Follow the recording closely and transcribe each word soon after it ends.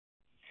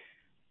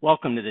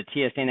Welcome to the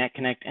TSANet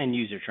Connect end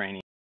user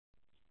training.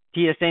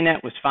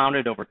 TSANet was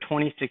founded over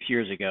 26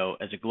 years ago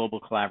as a global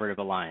collaborative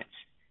alliance.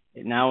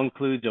 It now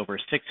includes over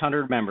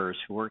 600 members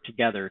who work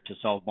together to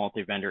solve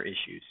multi-vendor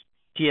issues.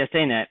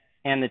 TSANet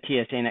and the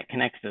TSANet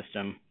Connect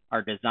system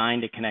are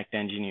designed to connect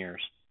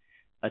engineers.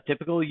 A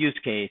typical use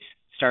case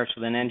starts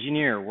with an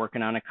engineer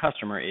working on a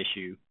customer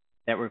issue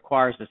that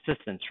requires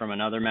assistance from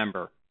another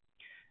member.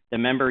 The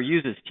member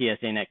uses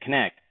TSANet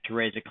Connect to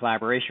raise a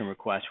collaboration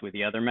request with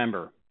the other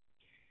member.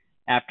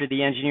 After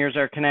the engineers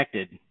are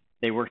connected,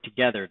 they work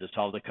together to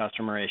solve the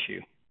customer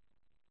issue.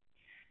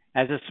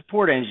 As a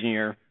support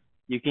engineer,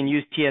 you can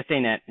use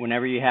TSANet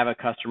whenever you have a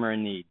customer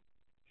in need.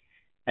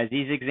 As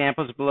these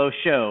examples below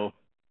show,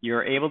 you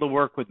are able to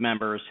work with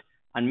members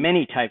on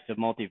many types of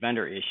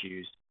multi-vendor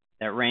issues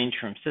that range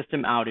from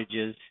system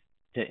outages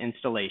to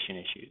installation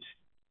issues.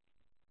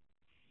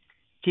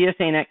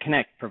 TSANet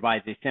Connect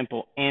provides a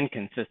simple and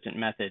consistent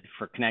method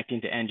for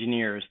connecting to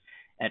engineers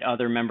at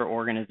other member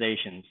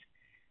organizations.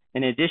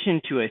 In addition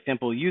to a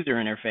simple user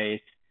interface,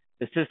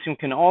 the system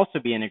can also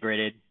be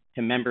integrated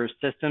to members'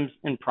 systems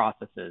and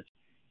processes.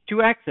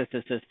 To access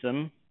the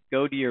system,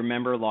 go to your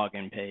member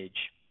login page.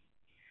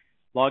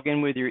 Log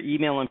in with your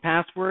email and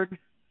password,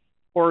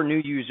 or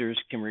new users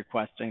can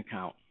request an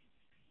account.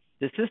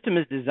 The system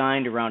is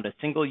designed around a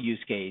single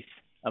use case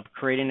of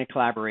creating a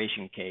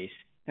collaboration case,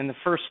 and the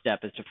first step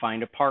is to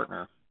find a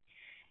partner.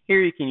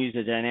 Here you can use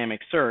a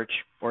dynamic search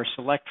or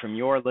select from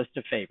your list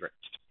of favorites.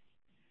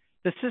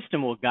 The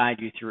system will guide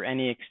you through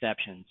any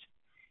exceptions.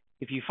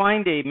 If you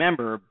find a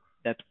member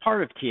that's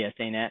part of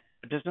TSANet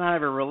but does not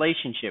have a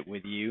relationship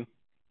with you,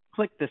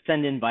 click the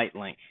Send Invite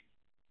link.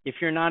 If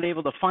you're not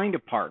able to find a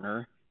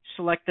partner,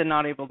 select the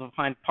Not Able to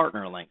Find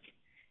Partner link.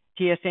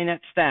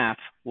 TSANet staff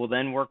will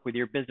then work with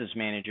your business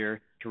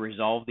manager to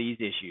resolve these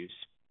issues.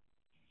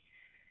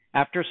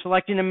 After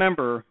selecting a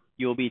member,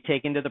 you will be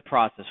taken to the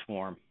process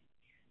form.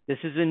 This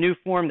is a new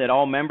form that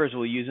all members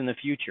will use in the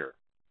future.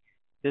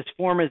 This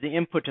form is the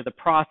input to the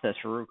process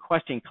for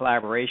requesting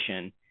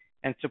collaboration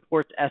and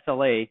supports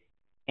SLA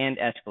and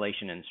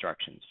escalation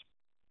instructions.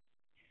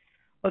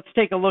 Let's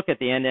take a look at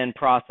the end-to-end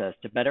process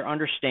to better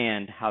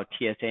understand how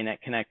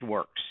TSANet Connect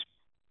works.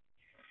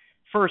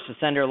 First, the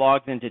sender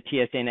logs into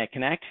TSANet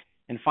Connect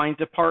and finds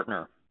a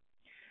partner.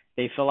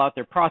 They fill out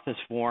their process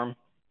form,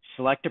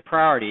 select a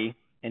priority,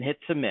 and hit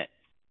Submit.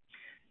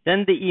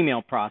 Then the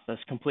email process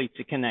completes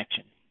the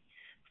connection.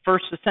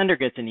 First, the sender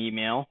gets an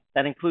email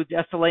that includes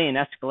SLA and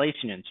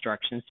escalation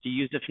instructions to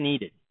use if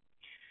needed.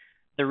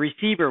 The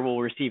receiver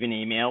will receive an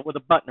email with a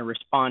button to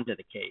respond to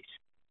the case.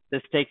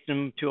 This takes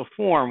them to a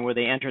form where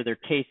they enter their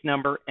case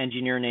number,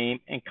 engineer name,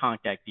 and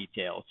contact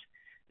details.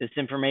 This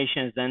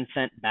information is then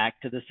sent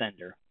back to the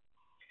sender.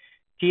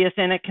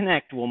 TSANet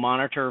Connect will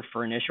monitor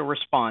for initial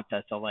response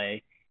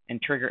SLA and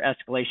trigger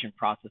escalation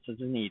processes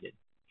as needed.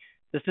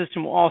 The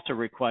system will also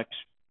request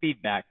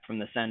feedback from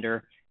the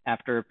sender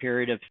after a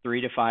period of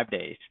 3 to 5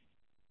 days.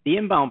 The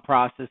inbound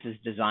process is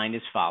designed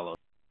as follows.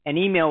 An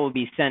email will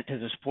be sent to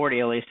the support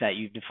alias that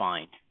you've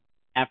defined.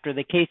 After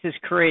the case is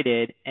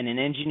created and an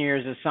engineer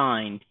is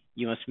assigned,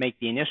 you must make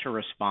the initial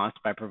response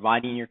by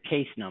providing your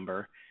case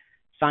number,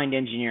 signed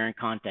engineer, and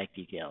contact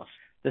details.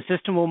 The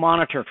system will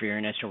monitor for your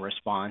initial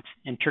response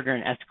and trigger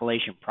an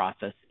escalation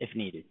process if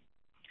needed.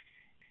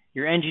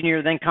 Your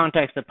engineer then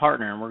contacts the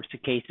partner and works the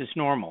case as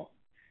normal.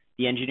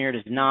 The engineer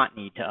does not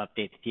need to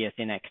update the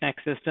TSANet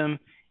Connect system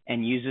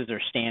and uses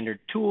their standard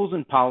tools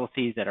and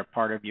policies that are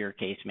part of your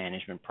case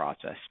management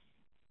process.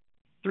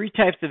 3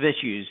 types of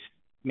issues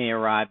may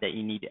arrive that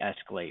you need to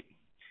escalate.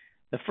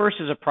 The first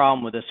is a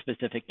problem with a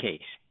specific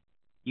case.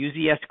 Use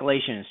the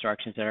escalation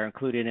instructions that are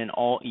included in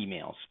all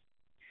emails.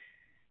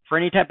 For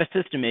any type of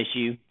system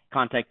issue,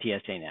 contact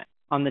TSANet.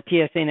 On the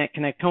TSANet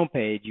Connect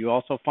homepage, you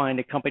also find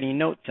a company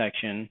note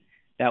section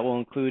that will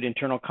include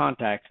internal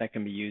contacts that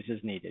can be used as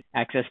needed.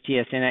 Access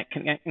TSANet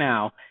Connect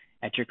now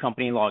at your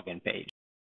company login page.